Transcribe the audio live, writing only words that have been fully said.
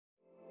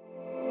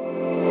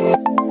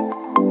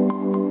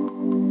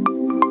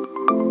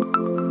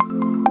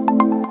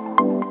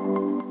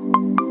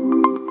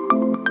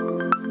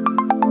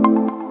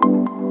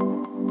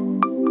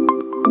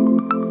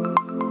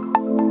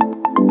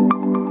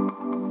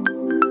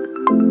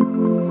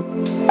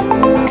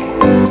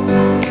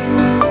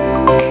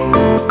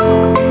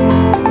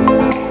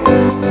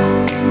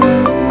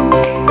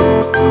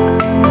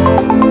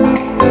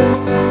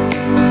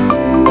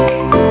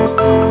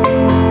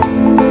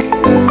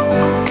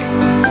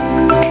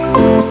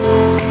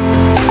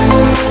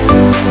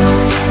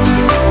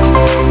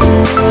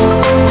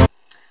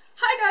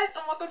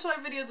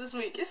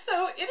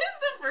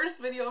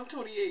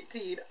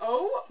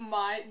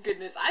my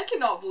goodness. I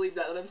cannot believe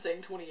that I'm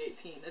saying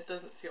 2018. It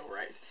doesn't feel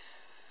right.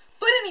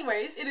 But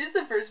anyways, it is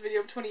the first video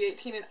of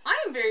 2018 and I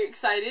am very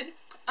excited.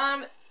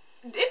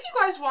 If you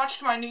guys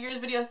watched my New Year's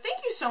video,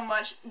 thank you so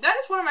much. That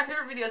is one of my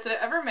favorite videos that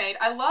I've ever made.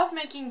 I love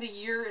making the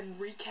year and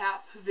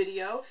recap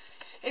video.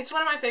 It's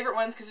one of my favorite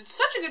ones because it's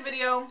such a good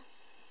video.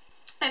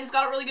 And it's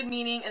got a really good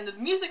meaning, and the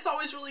music's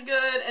always really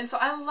good, and so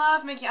I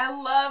love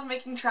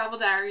making travel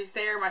diaries.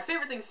 They're my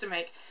favorite things to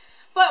make.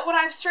 But what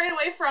I've strayed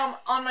away from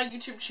on my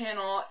YouTube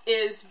channel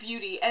is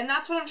beauty, and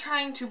that's what I'm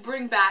trying to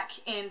bring back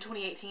in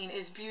 2018,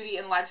 is beauty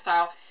and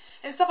lifestyle,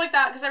 and stuff like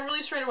that, because I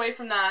really strayed away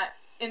from that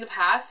in the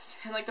past,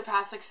 in like the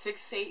past like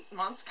 6-8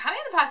 months, kind of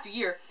in the past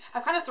year.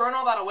 I've kind of thrown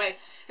all that away,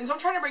 and so I'm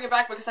trying to bring it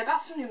back because I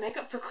got some new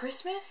makeup for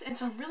Christmas, and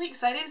so I'm really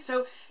excited.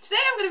 So today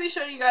I'm going to be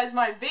showing you guys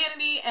my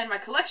vanity and my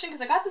collection,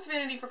 because I got this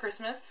vanity for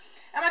Christmas,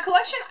 and my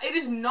collection, it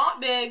is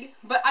not big,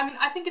 but I mean,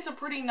 I think it's a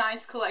pretty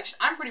nice collection.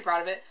 I'm pretty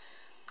proud of it.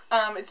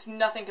 It's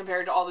nothing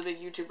compared to all the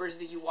big YouTubers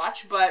that you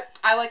watch, but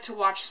I like to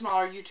watch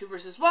smaller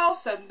YouTubers as well,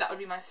 so that would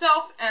be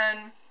myself,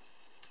 and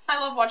I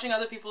love watching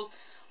other people's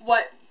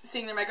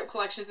seeing their makeup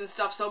collections and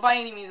stuff, so by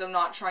any means I'm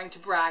not trying to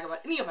brag about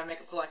any of my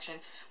makeup collection,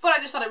 but I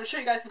just thought I would show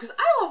you guys because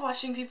I love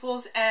watching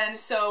people's, and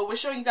so with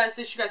showing you guys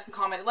this, you guys can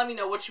comment and let me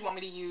know what you want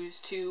me to use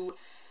to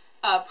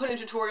put in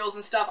tutorials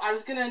and stuff. I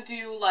was gonna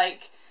do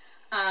like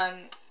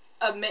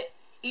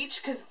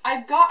each, because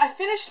I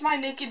finished my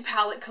Naked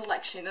palette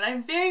collection, and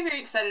I'm very, very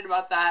excited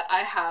about that. I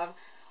have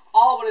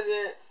all,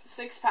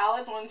 6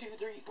 palettes? 1, 2,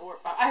 3, 4,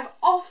 5. I have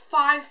all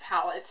 5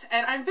 palettes,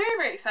 and I'm very,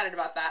 very excited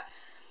about that.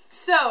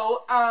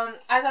 So,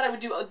 I thought I would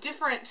do a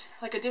different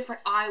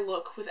eye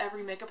look with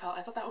every makeup palette.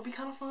 I thought that would be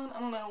kind of fun. I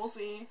don't know, we'll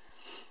see.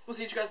 We'll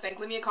see what you guys think.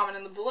 Leave me a comment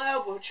in the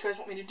below what you guys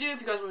want me to do.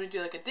 If you guys want me to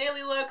do like a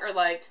daily look, or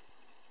like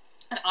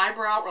an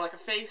eyebrow, or like a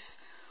face,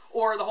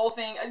 or the whole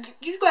thing.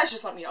 You guys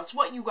just let me know. It's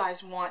what you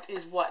guys want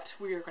is what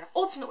we're going to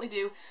ultimately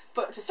do.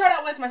 But to start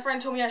out with, my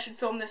friend told me I should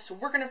film this, so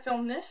we're going to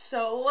film this.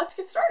 So let's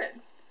get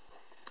started.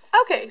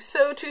 Okay,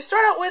 so to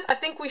start out with, I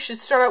think we should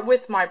start out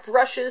with my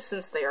brushes,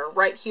 since they are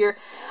right here.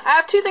 I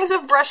have 2 things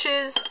of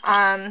brushes.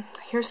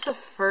 Here's the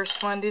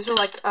first one. These are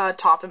like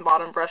top and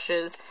bottom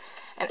brushes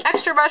and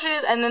extra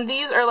brushes, and then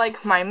these are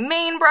like my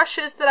main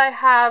brushes that I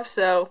have,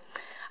 so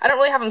I don't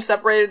really have them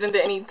separated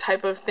into any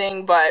type of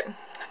thing, but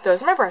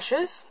those are my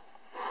brushes.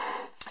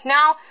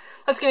 Now,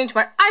 let's get into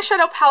my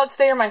eyeshadow palettes.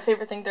 They are my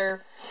favorite thing.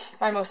 They're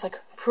my most like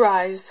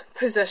prized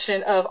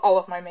possession of all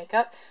of my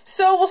makeup.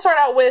 So we'll start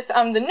out with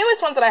the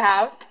newest ones that I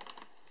have.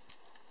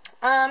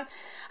 I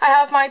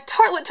have my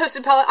Tartelette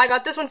Toasted palette. I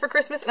got this one for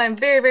Christmas, and I'm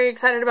very, very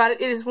excited about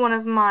it. It is one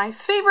of my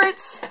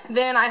favorites.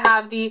 Then I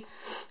have the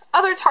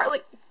other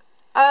Tartelette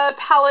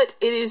palette.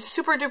 It is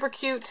super duper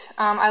cute.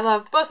 I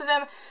love both of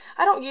them.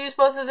 I don't use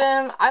both of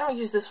them. I don't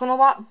use this one a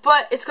lot,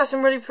 but it's got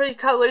some really pretty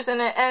colors in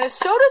it, and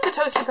so does the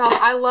Toasted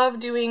palette. I love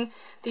doing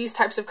these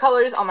types of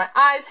colors on my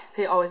eyes.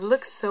 They always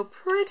look so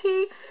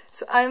pretty,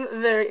 so I'm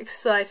very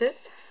excited.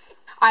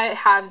 I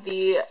have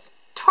the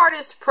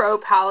Tarteist Pro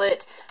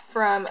palette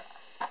from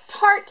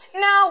Tarte.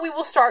 Now we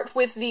will start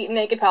with the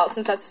Naked palette,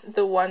 since that's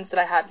the ones that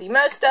I have the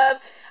most of.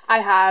 I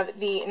have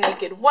the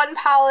Naked 1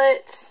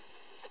 palette.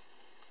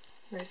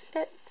 Where's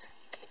it?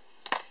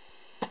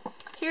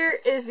 Here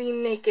is the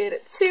Naked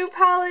 2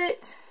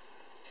 palette.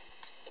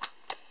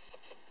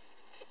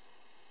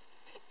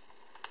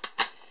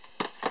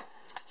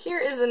 Here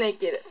is the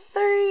Naked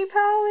 3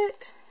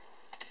 palette.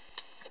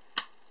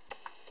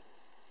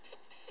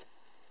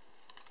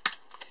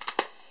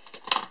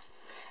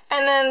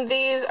 And then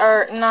these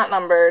are not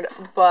numbered,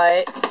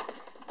 but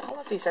all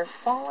of these are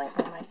falling.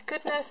 Oh my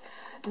goodness.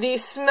 The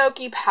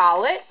Smoky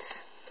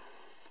palette.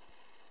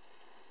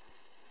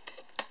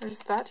 There's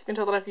that. You can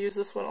tell that I've used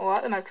this one a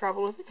lot, and I've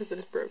traveled with it because it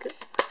is broken.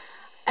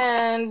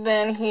 And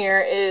then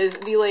here is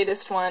the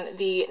latest one,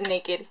 the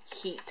Naked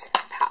Heat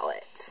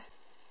palette.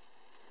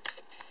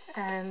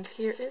 And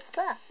here is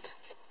that.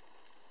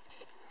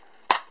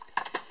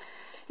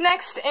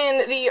 Next,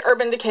 in the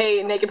Urban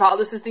Decay Naked palette,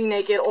 this is the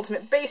Naked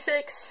Ultimate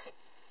Basics.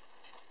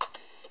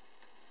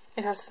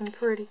 It has some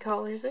pretty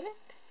colors in it.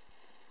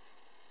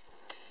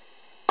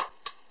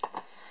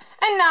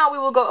 And now we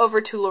will go over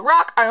to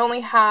Lorac. I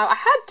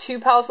had 2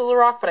 palettes of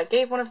Lorac, but I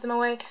gave one of them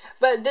away.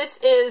 But this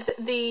is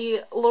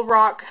the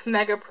Lorac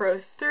Mega Pro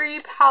 3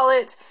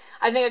 palette.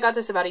 I think I got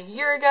this about a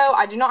year ago.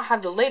 I do not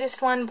have the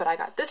latest one, but I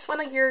got this one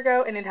a year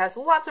ago, and it has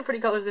lots of pretty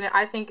colors in it.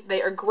 I think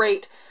they are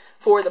great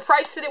for the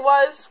price that it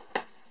was.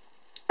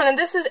 And then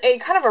this is a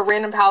kind of a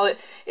random palette.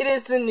 It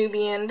is the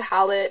Nubian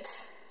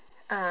palette.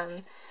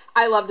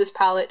 I love this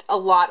palette a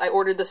lot. I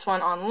ordered this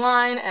one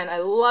online, and I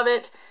love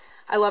it.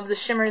 I love the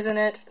shimmers in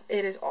it.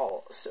 It is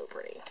all so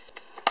pretty.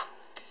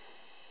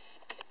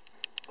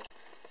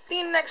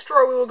 The next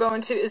drawer we will go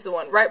into is the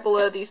one right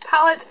below these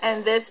palettes,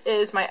 and this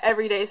is my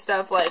everyday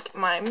stuff, like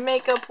my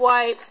makeup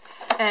wipes,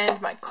 and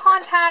my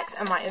contacts,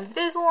 and my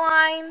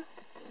Invisalign.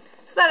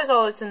 So that is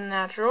all that's in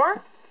that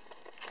drawer.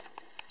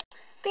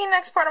 The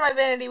next part of my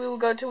vanity we will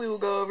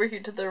go over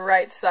here to the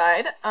right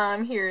side.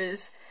 Here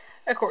is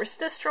of course,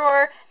 this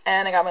drawer,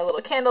 and I got my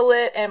little candle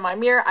lit and my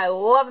mirror. I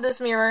love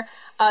this mirror.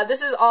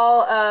 This is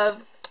all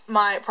of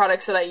my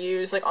products that I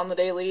use like on the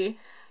daily,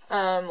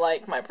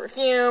 like my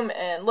perfume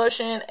and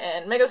lotion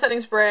and makeup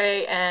setting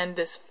spray and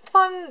this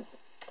fun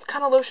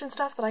kind of lotion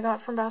stuff that I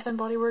got from Bath &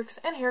 Body Works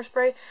and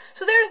hairspray.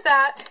 So there's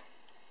that.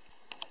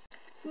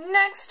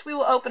 Next, we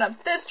will open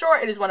up this drawer.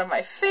 It is one of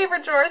my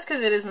favorite drawers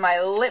because it is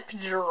my lip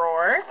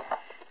drawer.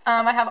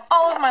 I have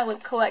all of my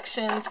lip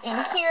collections in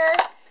here.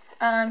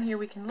 Here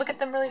we can look at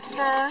them really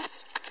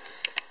fast.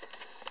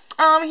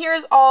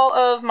 Here's all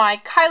of my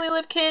Kylie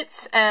lip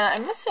kits, and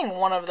I'm missing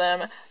one of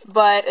them,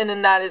 and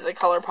then that is a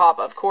ColourPop,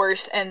 of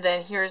course, and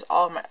then here's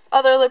all of my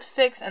other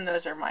lipsticks, and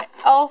those are my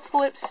e.l.f.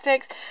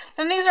 lipsticks,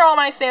 and these are all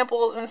my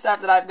samples and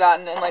stuff that I've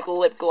gotten in, like,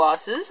 lip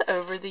glosses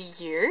over the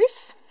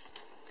years.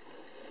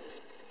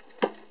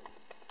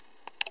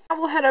 I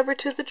will head over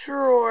to the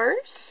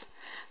drawers.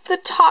 The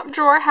top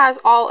drawer has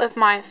all of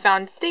my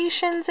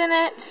foundations in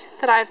it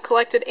that I've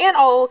collected and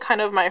all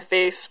kind of my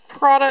face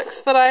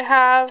products that I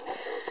have.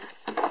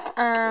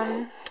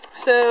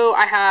 So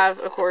I have,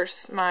 of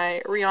course,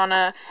 my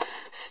Rihanna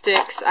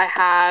sticks. I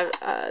have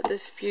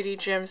this Beauty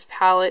Gems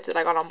palette that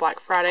I got on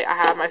Black Friday. I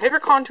have my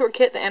favorite contour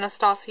kit, the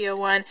Anastasia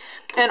one,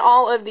 and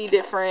all of the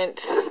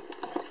different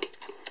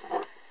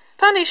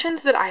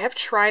foundations that I have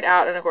tried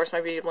out, and of course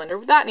my beauty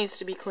blender that needs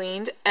to be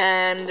cleaned,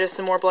 and there's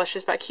some more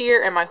blushes back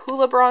here, and my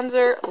Hoola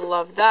bronzer,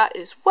 love that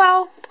as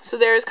well. So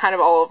there's kind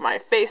of all of my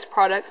face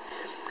products.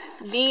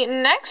 The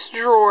next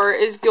drawer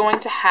is going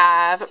to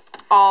have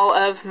all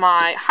of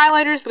my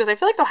highlighters, because I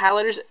feel like the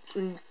highlighters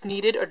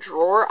needed a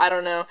drawer. I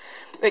don't know,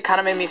 it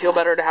kind of made me feel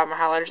better to have my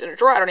highlighters in a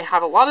drawer. I don't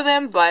have a lot of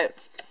them, but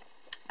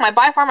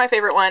by far my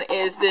favorite one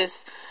is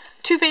this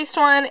Too Faced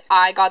one.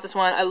 I got this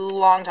one a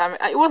long time,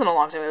 it wasn't a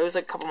long time, it was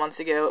like a couple months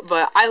ago,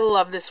 but I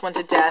love this one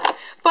to death.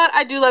 But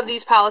I do love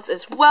these palettes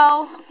as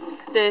well.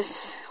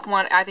 This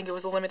one, I think it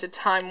was a limited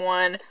time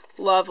one.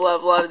 Love,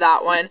 love, love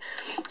that one.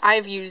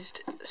 I've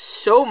used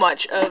so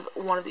much of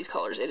one of these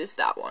colors. It is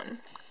that one.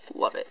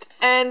 Love it.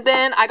 And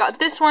then I got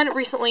this one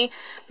recently,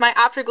 my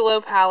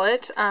Afterglow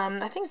palette.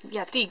 I think,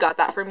 yeah, Dee got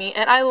that for me,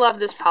 and I love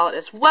this palette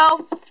as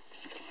well.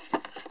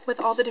 With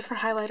all the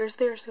different highlighters,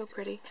 they're so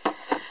pretty.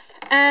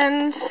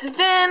 And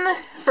then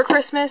for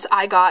Christmas,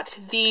 I got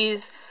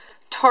these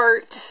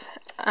Tarte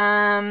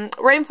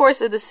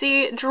Rainforest of the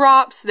Sea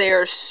drops. They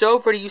are so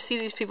pretty. You see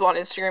these people on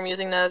Instagram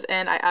using those,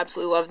 and I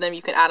absolutely love them.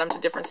 You can add them to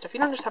different stuff. You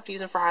don't just have to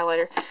use them for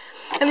highlighter.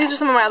 And these are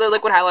some of my other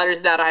liquid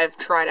highlighters that I've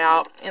tried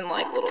out in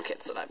like little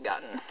kits that I've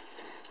gotten.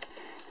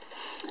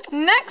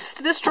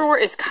 Next, this drawer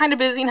is kind of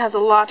busy and has a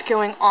lot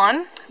going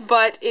on,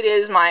 but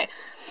it's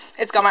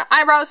got my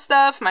eyebrow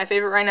stuff. My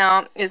favorite right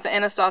now is the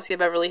Anastasia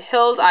Beverly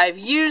Hills. I've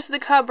used the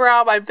Cub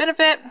Brow by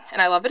Benefit,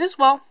 and I love it as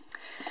well.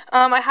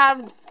 I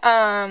have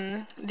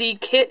the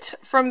kit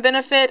from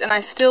Benefit, and I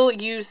still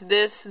use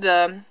this,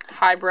 the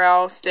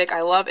highbrow stick.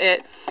 I love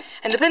it.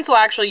 And the pencil,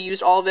 I actually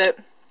used all of it,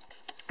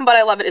 but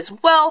I love it as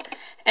well.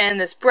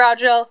 And this brow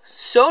gel,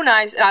 so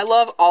nice. And I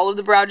love all of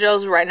the brow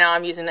gels. Right now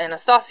I'm using the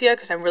Anastasia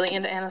because I'm really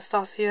into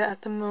Anastasia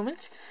at the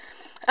moment.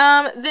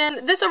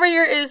 Then this over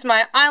here is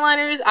my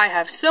eyeliners. I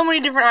have so many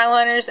different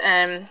eyeliners,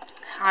 and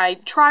I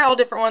try all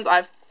different ones.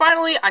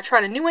 I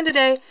tried a new one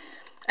today.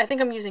 I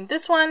think I'm using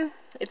this one.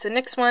 It's a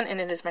NYX one,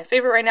 and it is my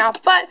favorite right now.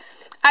 But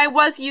I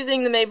was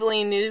using the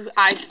Maybelline New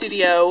Eye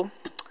Studio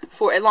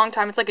for a long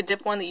time. It's like a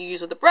dip one that you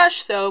use with a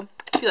brush, so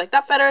if you like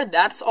that better,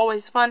 that's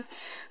always fun.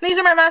 These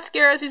are my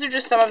mascaras. These are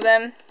just some of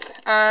them.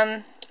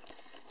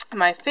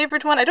 My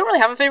favorite one, I don't really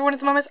have a favorite one at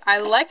the moment. I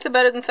like the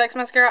Better Than Sex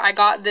mascara. I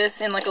got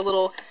this in like a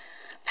little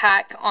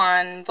pack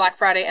on Black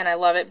Friday, and I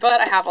love it. But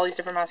I have all these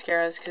different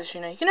mascaras because, you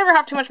know, you can never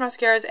have too much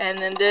mascaras. And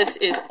then this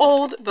is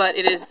old, but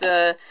it is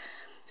the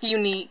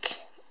unique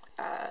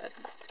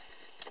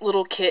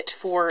little kit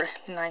for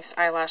nice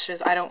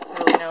eyelashes. I don't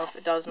really know if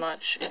it does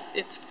much.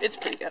 It's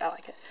pretty good. I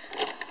like it.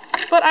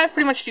 But I've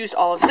pretty much used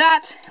all of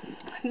that.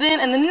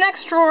 Then in the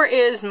next drawer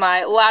is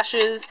my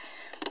lashes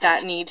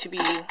that need to be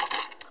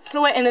put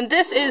away. And then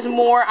this is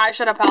more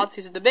eyeshadow palettes.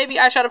 These are the baby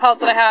eyeshadow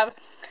palettes that I have.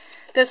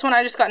 This one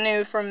I just got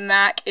new from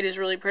MAC. It is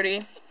really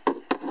pretty.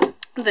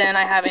 Then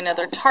I have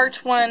another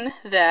Tarte one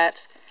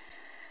that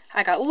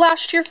I got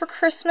last year for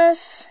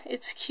Christmas.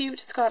 It's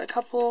cute. It's got a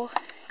couple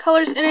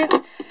colors in it.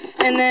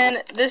 And then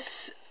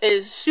this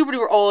is super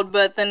duper old,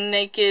 but the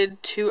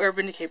Naked 2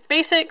 Urban Decay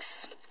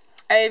Basics.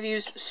 I have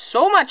used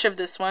so much of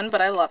this one,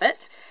 but I love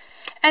it.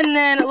 And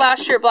then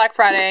last year at Black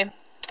Friday,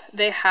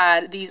 they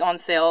had these on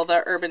sale,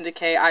 the Urban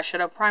Decay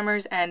eyeshadow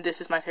primers, and this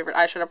is my favorite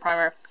eyeshadow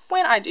primer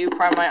when I do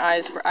prime my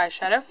eyes for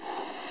eyeshadow.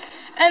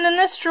 And then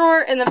this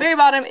drawer in the very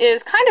bottom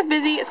is kind of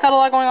busy. It's got a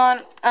lot going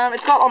on.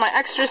 It's got all my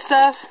extra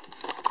stuff.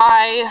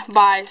 I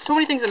buy so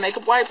many things in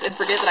makeup wipes and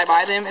forget that I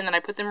buy them, and then I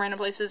put them random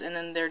places, and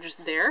then they're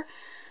just there.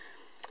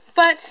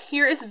 But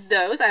here is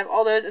those. I have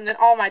all those, and then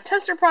all my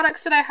tester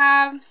products that I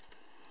have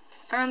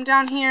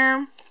down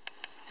here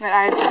that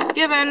I've been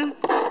given.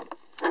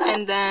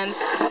 And then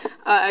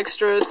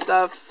extra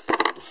stuff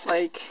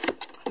like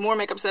more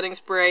makeup setting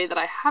spray that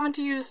I haven't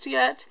used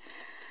yet.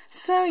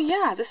 So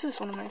yeah, this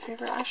is one of my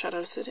favorite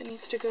eyeshadows that it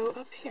needs to go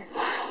up here.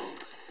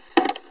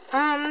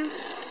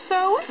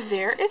 So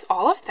there is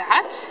all of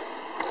that.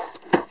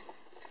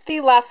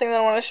 The last thing that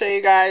I want to show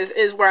you guys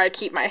is where I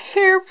keep my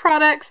hair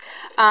products.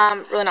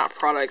 Really not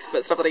products,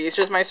 but stuff that I use.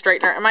 Just my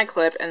straightener and my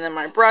clip, and then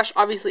my brush.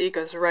 Obviously, it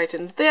goes right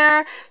in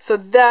there. So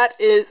that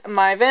is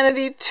my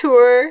Vanity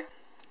Tour.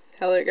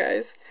 Hello,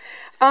 guys.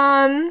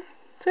 So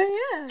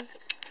yeah.